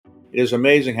It is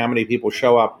amazing how many people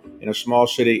show up in a small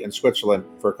city in Switzerland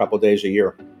for a couple of days a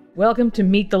year. Welcome to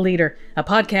Meet the Leader, a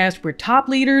podcast where top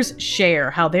leaders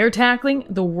share how they're tackling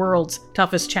the world's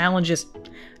toughest challenges.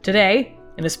 Today,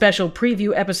 in a special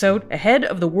preview episode ahead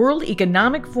of the World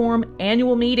Economic Forum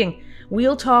annual meeting,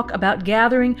 we'll talk about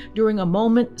gathering during a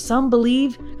moment some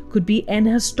believe could be an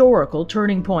historical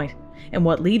turning point and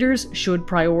what leaders should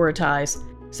prioritize.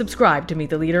 Subscribe to Meet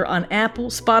the Leader on Apple,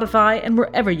 Spotify, and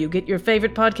wherever you get your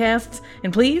favorite podcasts.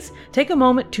 And please take a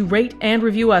moment to rate and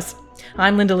review us.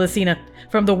 I'm Linda Lacina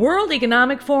from the World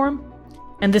Economic Forum,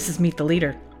 and this is Meet the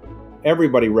Leader.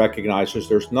 Everybody recognizes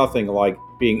there's nothing like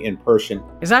being in person.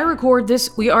 As I record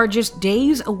this, we are just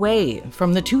days away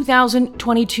from the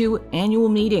 2022 annual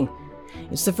meeting.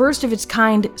 It's the first of its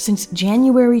kind since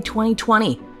January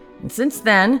 2020. And since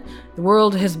then, the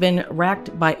world has been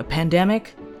racked by a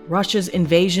pandemic, Russia's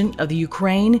invasion of the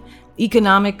Ukraine,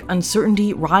 economic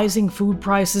uncertainty, rising food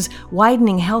prices,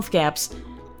 widening health gaps.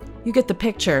 You get the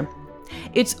picture.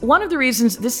 It's one of the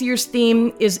reasons this year's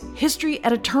theme is History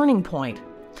at a Turning Point.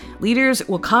 Leaders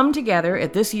will come together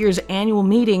at this year's annual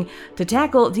meeting to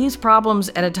tackle these problems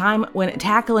at a time when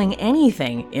tackling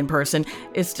anything in person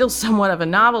is still somewhat of a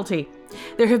novelty.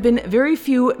 There have been very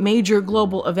few major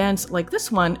global events like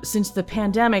this one since the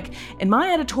pandemic, and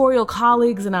my editorial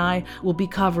colleagues and I will be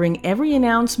covering every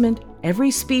announcement,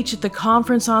 every speech at the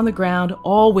conference on the ground,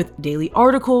 all with daily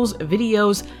articles,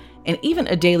 videos, and even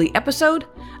a daily episode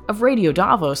of Radio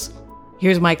Davos.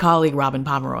 Here's my colleague, Robin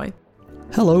Pomeroy.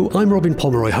 Hello, I'm Robin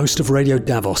Pomeroy, host of Radio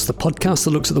Davos, the podcast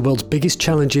that looks at the world's biggest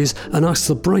challenges and asks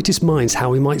the brightest minds how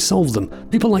we might solve them.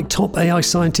 People like top AI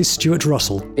scientist Stuart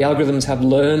Russell. The algorithms have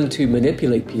learned to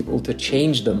manipulate people to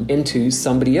change them into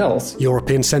somebody else.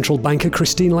 European Central Banker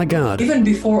Christine Lagarde. Even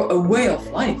before a way of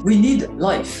life, we need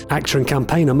life. Actor and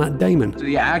campaigner Matt Damon.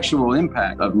 The actual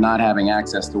impact of not having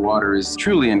access to water is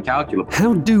truly incalculable.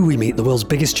 How do we meet the world's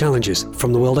biggest challenges?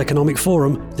 From the World Economic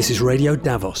Forum, this is Radio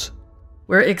Davos.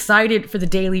 We're excited for the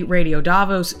daily Radio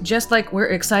Davos, just like we're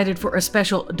excited for a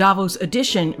special Davos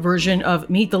edition version of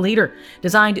Meet the Leader.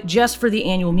 Designed just for the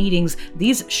annual meetings,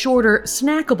 these shorter,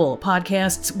 snackable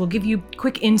podcasts will give you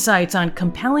quick insights on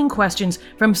compelling questions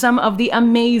from some of the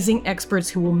amazing experts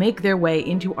who will make their way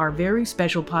into our very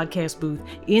special podcast booth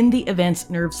in the Events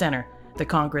Nerve Center, the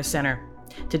Congress Center.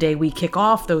 Today we kick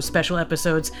off those special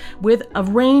episodes with a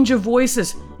range of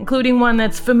voices, including one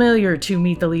that's familiar to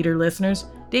Meet the Leader listeners,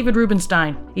 David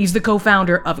Rubenstein. He's the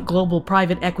co-founder of global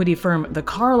private equity firm The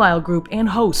Carlyle Group and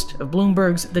host of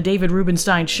Bloomberg's The David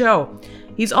Rubenstein Show.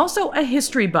 He's also a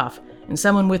history buff and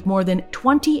someone with more than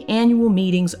 20 annual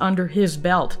meetings under his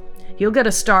belt. He'll get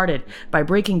us started by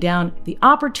breaking down the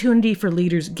opportunity for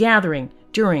leaders gathering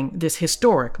during this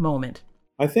historic moment.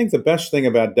 I think the best thing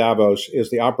about Davos is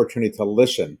the opportunity to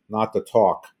listen, not to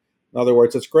talk. In other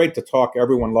words, it's great to talk.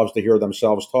 Everyone loves to hear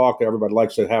themselves talk. Everybody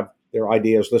likes to have their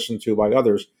ideas listened to by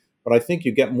others. But I think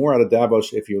you get more out of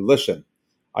Davos if you listen.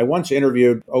 I once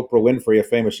interviewed Oprah Winfrey, a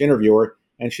famous interviewer,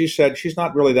 and she said she's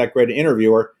not really that great an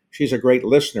interviewer. She's a great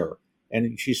listener.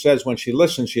 And she says when she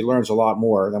listens, she learns a lot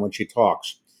more than when she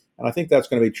talks. And I think that's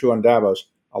going to be true on Davos.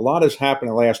 A lot has happened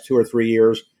in the last 2 or 3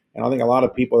 years. And I think a lot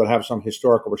of people that have some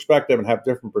historical perspective and have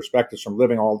different perspectives from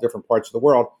living all different parts of the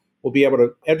world will be able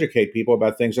to educate people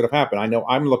about things that have happened. I know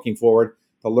I'm looking forward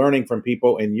to learning from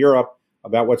people in Europe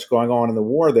about what's going on in the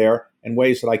war there in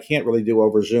ways that I can't really do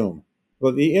over Zoom.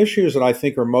 But the issues that I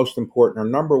think are most important are,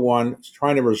 number one,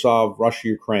 trying to resolve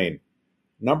Russia-Ukraine.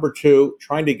 Number two,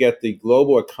 trying to get the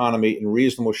global economy in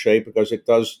reasonable shape because it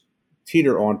does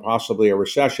teeter on possibly a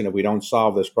recession if we don't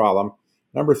solve this problem.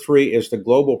 Number three is the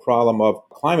global problem of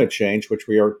climate change, which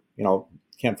we are,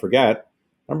 can't forget.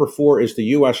 Number four is the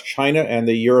U.S.-China and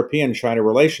the European-China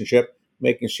relationship,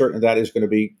 making certain that is going to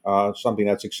be something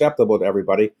that's acceptable to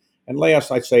everybody. And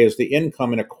last, I'd say, is the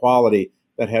income inequality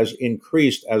that has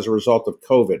increased as a result of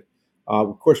COVID.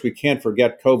 Of course, we can't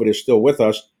forget COVID is still with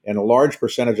us, and a large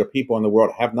percentage of people in the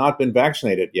world have not been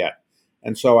vaccinated yet.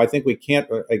 And so I think we can't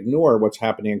ignore what's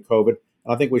happening in COVID.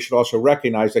 And I think we should also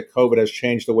recognize that COVID has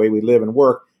changed the way we live and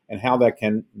work, and how that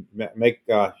can make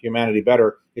humanity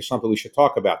better is something we should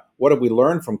talk about. What have we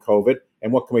learned from COVID,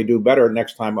 and what can we do better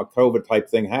next time a COVID-type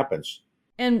thing happens?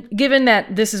 And given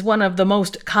that this is one of the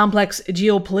most complex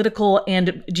geopolitical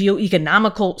and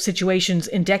geoeconomical situations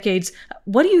in decades,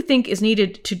 what do you think is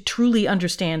needed to truly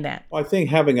understand that? Well, I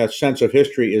think having a sense of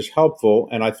history is helpful,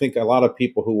 and I think a lot of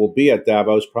people who will be at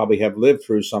Davos probably have lived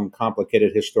through some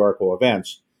complicated historical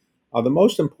events. The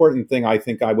most important thing I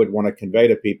think I would want to convey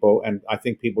to people, and I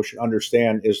think people should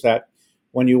understand, is that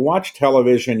when you watch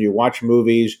television, you watch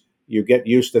movies, you get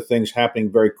used to things happening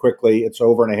very quickly. It's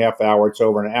over in a half hour, it's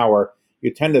over an hour.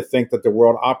 you tend to think that the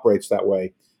world operates that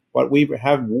way. But we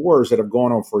have wars that have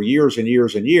gone on for years and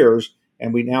years and years,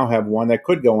 and we now have one that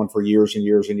could go on for years and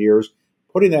years and years.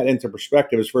 Putting that into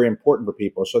perspective is very important for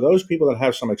people. So those people that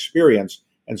have some experience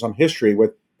and some history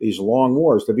with these long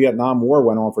wars, the Vietnam War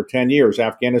went on for 10 years,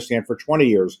 Afghanistan for 20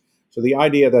 years. So the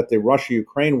idea that the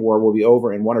Russia-Ukraine war will be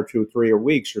over in 1 or 2, 3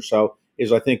 weeks or so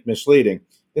is, I think, misleading.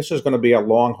 This is going to be a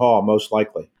long haul, most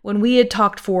likely. When we had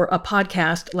talked for a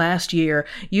podcast last year,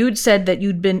 you'd said that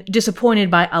you'd been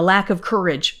disappointed by a lack of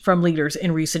courage from leaders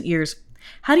in recent years.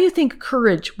 How do you think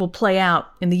courage will play out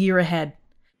in the year ahead?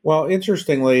 Well,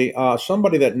 interestingly,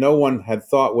 somebody that no one had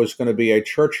thought was going to be a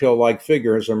Churchill-like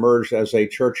figure has emerged as a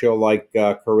Churchill-like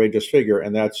courageous figure,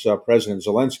 and that's President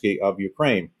Zelensky of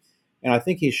Ukraine. And I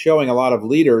think he's showing a lot of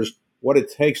leaders what it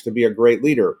takes to be a great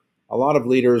leader. A lot of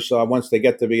leaders, once they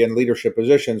get to be in leadership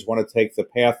positions, want to take the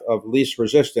path of least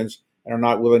resistance and are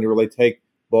not willing to really take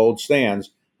bold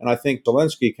stands. And I think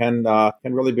Zelensky can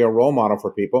really be a role model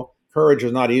for people. Courage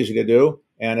is not easy to do,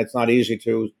 and it's not easy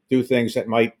to do things that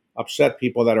might upset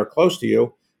people that are close to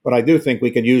you. But I do think we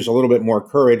can use a little bit more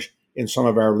courage in some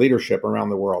of our leadership around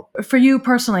the world. For you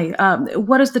personally,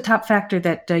 what is the top factor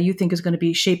that you think is going to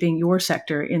be shaping your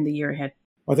sector in the year ahead?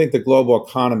 I think the global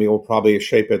economy will probably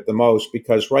shape it the most,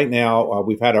 because right now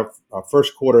we've had a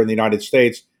first quarter in the United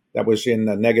States that was in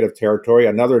negative territory.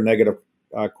 Another negative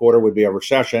quarter would be a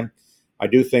recession. I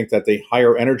do think that the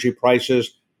higher energy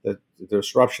prices, the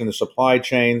disruption in the supply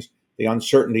chains, the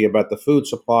uncertainty about the food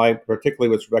supply, particularly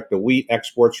with respect to wheat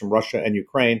exports from Russia and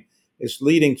Ukraine, is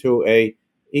leading to a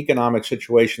economic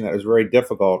situation that is very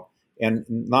difficult. And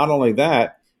not only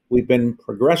that, we've been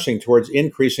progressing towards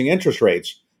increasing interest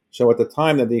rates. So at the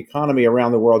time that the economy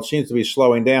around the world seems to be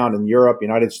slowing down in Europe,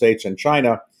 United States, and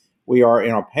China, we are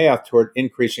in a path toward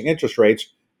increasing interest rates,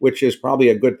 which is probably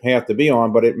a good path to be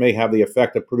on, but it may have the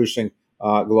effect of producing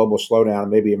global slowdown,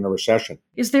 maybe even a recession.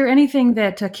 Is there anything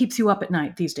that keeps you up at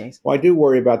night these days? Well, I do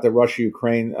worry about the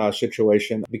Russia-Ukraine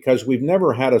situation, because we've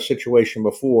never had a situation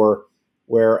before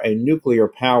where a nuclear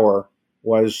power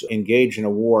was engaged in a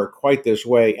war quite this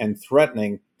way and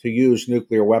threatening to use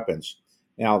nuclear weapons.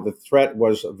 Now, the threat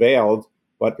was veiled,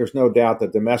 but there's no doubt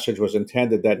that the message was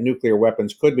intended that nuclear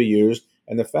weapons could be used.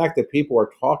 And the fact that people are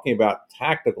talking about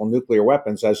tactical nuclear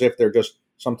weapons as if they're just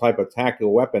some type of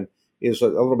tactical weapon is a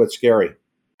little bit scary.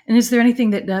 And is there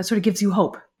anything that sort of gives you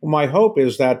hope? Well, my hope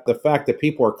is that the fact that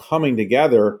people are coming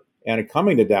together and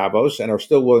coming to Davos and are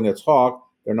still willing to talk,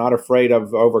 they're not afraid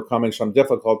of overcoming some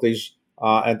difficulties,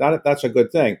 and that's a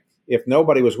good thing. If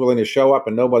nobody was willing to show up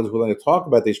and nobody was willing to talk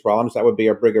about these problems, that would be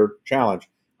a bigger challenge.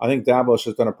 I think Davos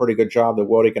has done a pretty good job, the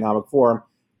World Economic Forum,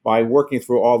 by working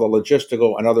through all the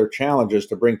logistical and other challenges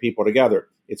to bring people together.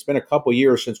 It's been a couple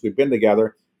years since we've been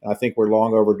together, and I think we're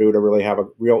long overdue to really have a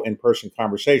real in-person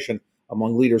conversation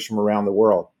among leaders from around the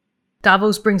world.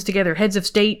 Davos brings together heads of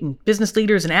state and business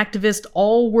leaders and activists,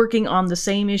 all working on the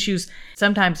same issues.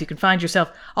 Sometimes you can find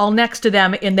yourself all next to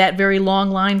them in that very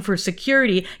long line for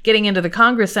security getting into the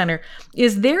Congress Center.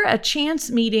 Is there a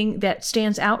chance meeting that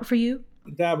stands out for you?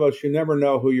 Davos, you never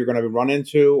know who you're going to run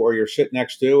into or you're sitting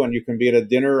next to, and you can be at a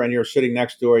dinner and you're sitting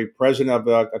next to a president of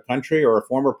a country or a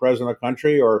former president of a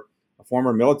country or a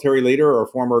former military leader or a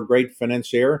former great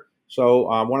financier. So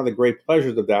one of the great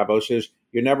pleasures of Davos is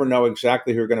you never know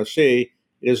exactly who you're going to see.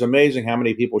 It is amazing how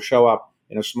many people show up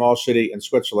in a small city in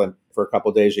Switzerland for a couple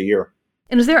of days a year.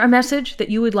 And is there a message that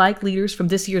you would like leaders from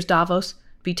this year's Davos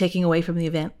be taking away from the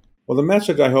event? Well, the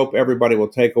message I hope everybody will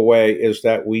take away is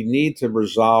that we need to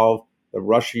resolve the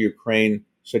Russia-Ukraine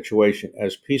situation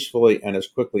as peacefully and as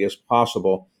quickly as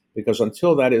possible, because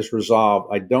until that is resolved,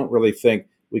 I don't really think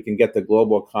we can get the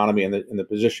global economy in the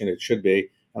position it should be.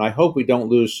 And I hope we don't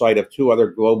lose sight of two other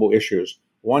global issues.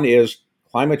 One is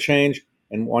climate change,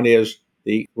 and one is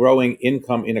the growing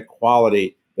income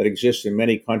inequality that exists in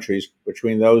many countries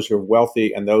between those who are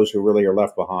wealthy and those who really are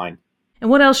left behind. And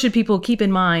what else should people keep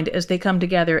in mind as they come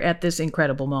together at this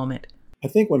incredible moment? I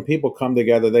think when people come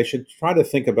together, they should try to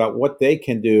think about what they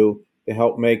can do to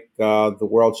help make the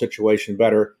world situation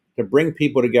better, to bring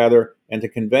people together and to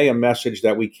convey a message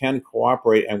that we can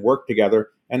cooperate and work together.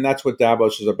 And that's what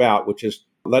Davos is about, which is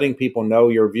letting people know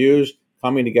your views,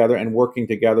 coming together and working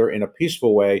together in a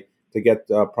peaceful way to get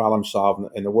problems solved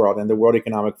in the world. And the World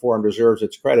Economic Forum deserves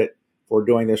its credit for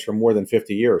doing this for more than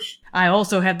 50 years. I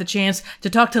also had the chance to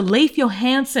talk to Leif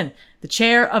Johansson, the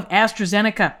chair of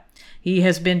AstraZeneca. He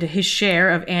has been to his share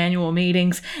of annual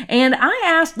meetings, and I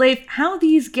asked Leif how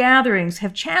these gatherings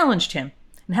have challenged him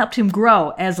and helped him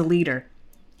grow as a leader.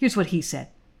 Here's what he said.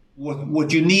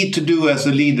 What you need to do as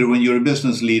a leader when you're a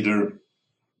business leader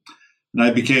and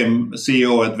I became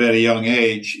CEO at a very young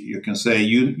age, you can say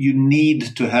you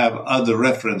need to have other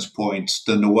reference points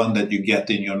than the one that you get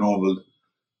in your normal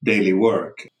daily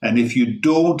work. And if you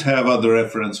don't have other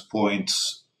reference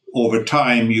points, over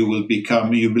time you'll be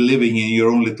living in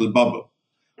your own little bubble.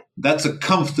 That's a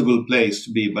comfortable place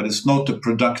to be, but it's not a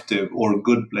productive or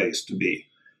good place to be.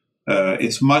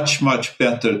 It's much, much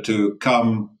better to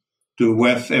come to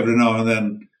WEF every now and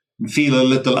then and feel a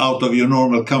little out of your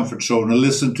normal comfort zone and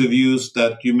listen to views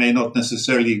that you may not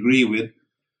necessarily agree with,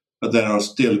 but that are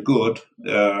still good.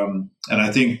 And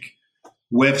I think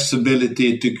WEF's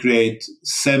ability to create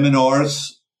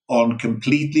seminars on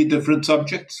completely different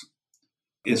subjects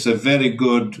is a very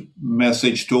good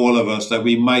message to all of us that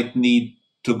we might need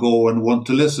to go and want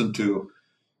to listen to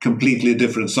completely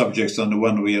different subjects than the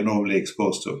one we are normally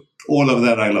exposed to. All of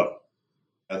that I love.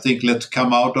 I think let's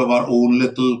come out of our own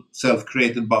little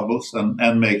self-created bubbles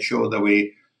and make sure that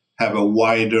we have a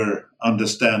wider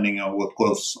understanding of what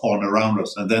goes on around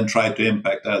us and then try to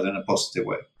impact that in a positive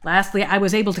way. Lastly, I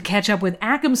was able to catch up with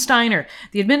Achim Steiner,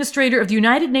 the administrator of the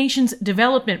United Nations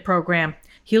Development Program.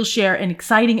 He'll share an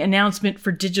exciting announcement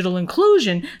for digital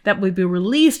inclusion that will be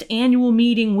released annual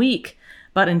meeting week.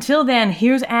 But until then,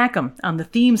 here's Achim on the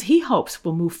themes he hopes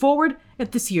will move forward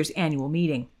at this year's annual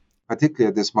meeting. Particularly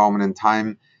at this moment in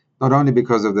time, not only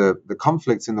because of the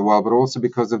conflicts in the world, but also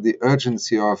because of the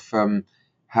urgency of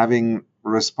having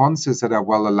responses that are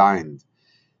well aligned.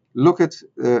 Look at,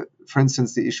 for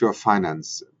instance, the issue of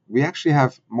finance. We actually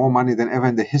have more money than ever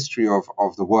in the history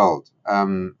of the world,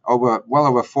 over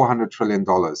 $400 trillion.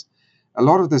 A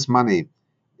lot of this money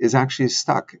is actually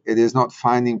stuck. It is not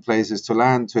finding places to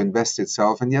land, to invest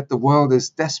itself, and yet the world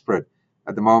is desperate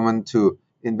at the moment to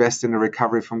invest in a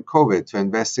recovery from COVID, to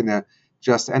invest in a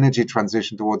just energy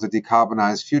transition towards a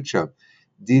decarbonized future,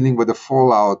 dealing with the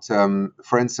fallout,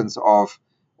 for instance, of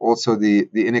also the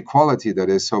inequality that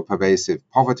is so pervasive,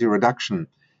 poverty reduction,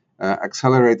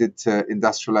 accelerated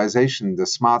industrialization, the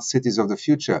smart cities of the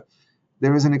future.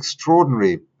 There is an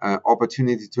extraordinary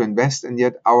opportunity to invest, and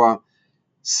yet our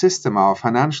system, our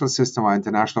financial system, our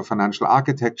international financial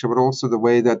architecture, but also the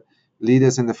way that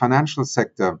leaders in the financial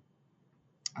sector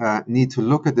need to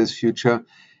look at this future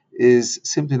is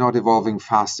simply not evolving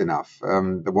fast enough.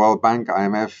 The World Bank,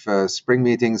 IMF spring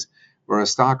meetings were a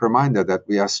stark reminder that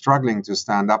we are struggling to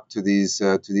stand up to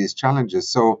these challenges.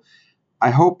 So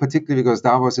I hope, particularly because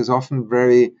Davos is often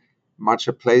very much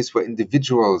a place where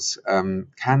individuals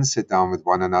can sit down with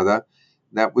one another,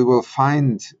 that we will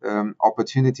find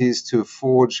opportunities to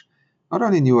forge not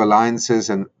only new alliances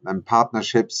and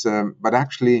partnerships, but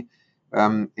actually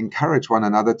encourage one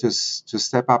another to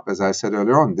step up, as I said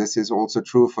earlier on. This is also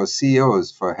true for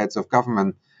CEOs, for heads of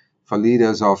government, for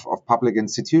leaders of public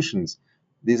institutions.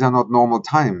 These are not normal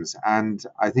times. And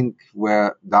I think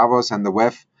where Davos and the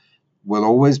WEF will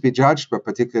always be judged, but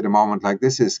particularly at a moment like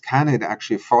this, is can it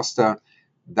actually foster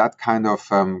that kind of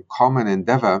common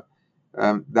endeavor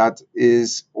that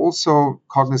is also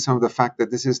cognizant of the fact that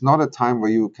this is not a time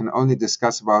where you can only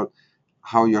discuss about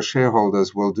how your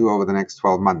shareholders will do over the next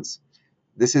 12 months.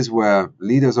 This is where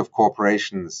leaders of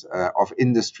corporations, of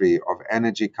industry, of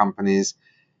energy companies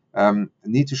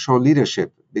need to show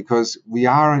leadership, because we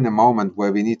are in a moment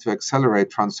where we need to accelerate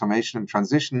transformation and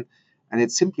transition, and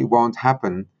it simply won't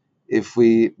happen if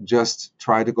we just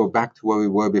try to go back to where we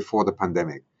were before the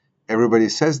pandemic. Everybody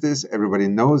says this, everybody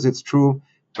knows it's true,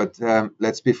 but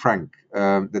let's be frank.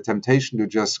 The temptation to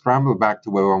just scramble back to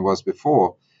where one was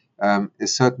before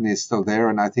is certainly still there,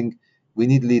 and I think we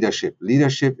need leadership.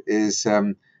 Leadership is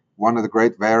one of the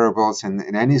great variables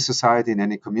in any society, in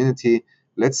any community.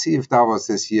 Let's see if Davos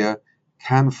this year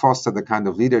can foster the kind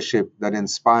of leadership that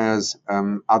inspires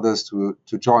others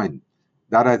to join.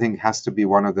 That, I think, has to be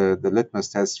one of the litmus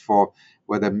tests for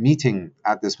whether meeting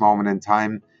at this moment in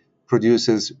time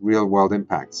produces real-world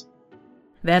impacts.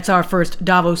 That's our first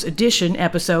Davos edition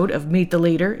episode of Meet the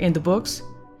Leader in the books.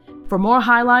 For more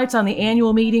highlights on the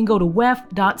annual meeting, go to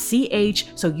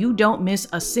wef.ch so you don't miss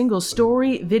a single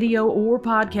story, video, or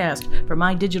podcast from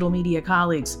my digital media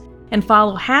colleagues. And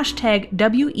follow hashtag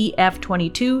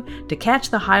WEF22 to catch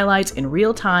the highlights in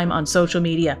real time on social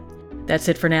media. That's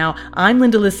it for now. I'm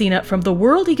Linda Lacina from the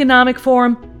World Economic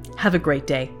Forum. Have a great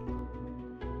day.